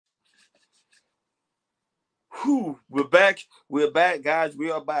Whew, we're back. We're back, guys.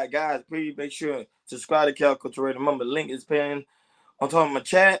 We are back, guys. Please make sure to subscribe to Cal Culture Radio. Remember, the link is pinned on top of my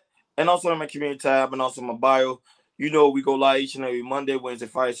chat and also in my community tab and also my bio. You know, we go live each and every Monday, Wednesday,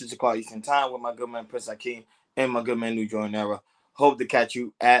 Friday, 6 o'clock Eastern Time with my good man Prince Akeem and my good man New Jordan Era. Hope to catch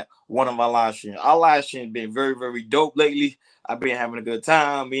you at one of our live streams. Our live stream been very, very dope lately. I've been having a good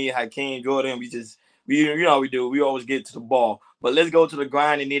time. Me, Hakeem, Jordan, you know how we do. We always get to the ball. But let's go to the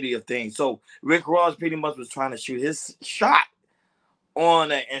grind and nitty of things. So Rick Ross pretty much was trying to shoot his shot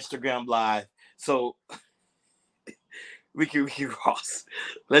on an Instagram live. So Ricky Ross.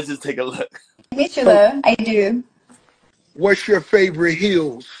 Let's just take a look. Meet you though. I do. What's your favorite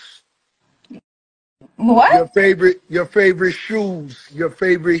heels? What? Your favorite shoes, your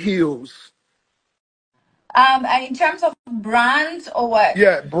favorite heels. And in terms of brands or what?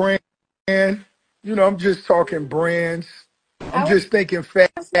 Yeah, brand. I'm just talking brands. I'm I would just thinking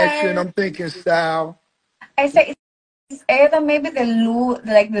fashion. say I'm thinking style. I say it's either maybe the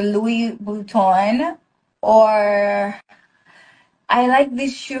Louis Vuitton, or I like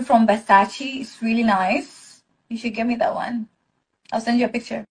this shoe from Versace. It's really nice. You should give me that one. I'll send you a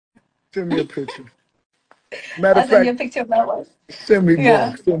picture. Send me a picture. Matter I'll of send you fact, a picture of that one. send me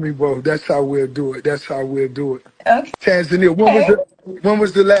Yeah. both. Send me both. That's how we'll do it. That's how we'll do it. Tanzania. Okay. When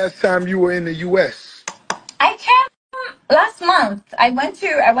was the last time you were in the U.S.? I came last month. I went to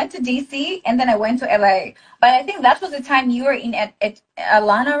DC and then I went to LA. But I think that was the time you were in at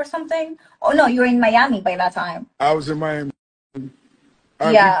Atlanta or something. Oh no, you were in Miami by that time. I was in Miami. All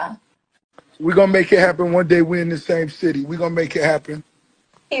right, Yeah. we're gonna make it happen one day. We're in the same city. We're gonna make it happen.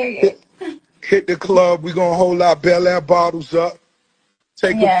 Period. Hit the club. We're gonna hold our Bel Air bottles up.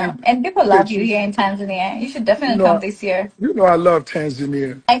 Take a Yeah. few And people love you pictures. here in Tanzania. You should You definitely come know, this year. I love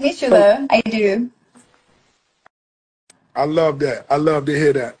Tanzania. I miss you So though. I do. I love that. I love to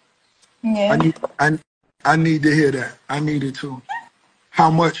hear that. I Yeah. need I need to hear that. I need it too.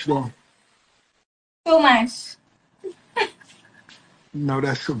 How much though? Too much.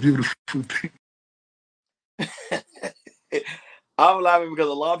 That's a beautiful thing. I'm laughing because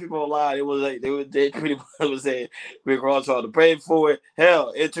a lot of people lied. It was like they pretty much was saying Rick Ross tried to pay for it.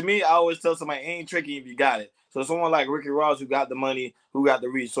 Hell, to me, I always tell somebody ain't tricky if you got it. So someone like Ricky Ross who got the money, who got the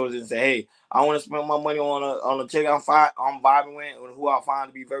resources, and say, hey, I want to spend my money on a chick I'm vibing with, or who I find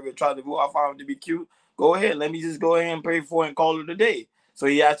to be very attractive, who I find to be cute. Go ahead, let me just go ahead and pay for it and call it a day. So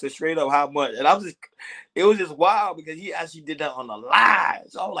he asked her straight up how much, and it was just wild because he actually did that on the live.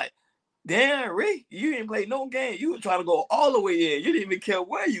 So I was like, damn, Rick, you didn't play no game. You were trying to go all the way in. You didn't even care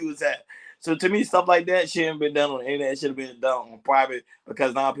where you was at. So to me, stuff like that shouldn't have been done on the internet. It should have been done on private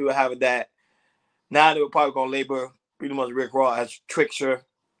because now people have that. Now they were probably going to label pretty much Rick Ross as trickster.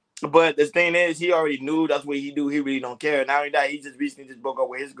 But the thing is, he already knew that's what he do. He really don't care. Now he just recently just broke up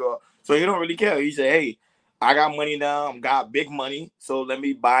with his girl. So he don't really care. He said, hey, I got money now. I got big money. So let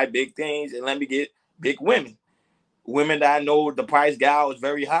me buy big things and let me get big women that I know the price gal is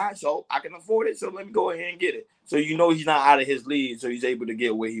very high, so I can afford it. So let me go ahead and get it. So he's not out of his league, so he's able to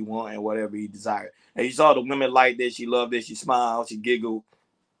get what he want and whatever he desired. And you saw the women like this. She loved it. She smiled. She giggled.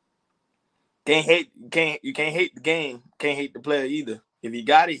 You can't hate the game. Can't hate the player either. If he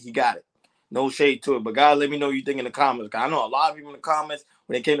got it, he got it. No shade to it. But guys, let me know what you think in the comments. Cause I know a lot of people in the comments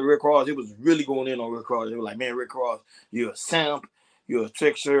when it came to Rick Ross, it was really going in on Rick Ross. They were like, man, Rick Ross, you're a simp. You're a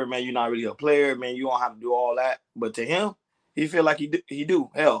trickster, man. You're not really a player, man. You don't have to do all that. But to him, he feel like he do.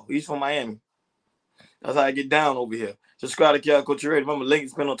 Hell, he's from Miami. That's how I get down over here. Subscribe to Cal Culture Radio. Remember, link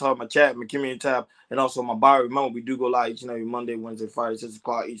is pinned on top of my chat, my community tab, and also my bio. Remember, we do go live each and every Monday, Wednesday, Friday, 6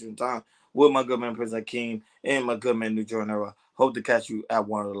 o'clock Eastern Time with my good man, Prince King, and my good man, New Jordan Era. Hope to catch you at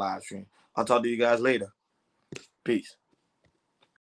one of the live streams. I'll talk to you guys later. Peace.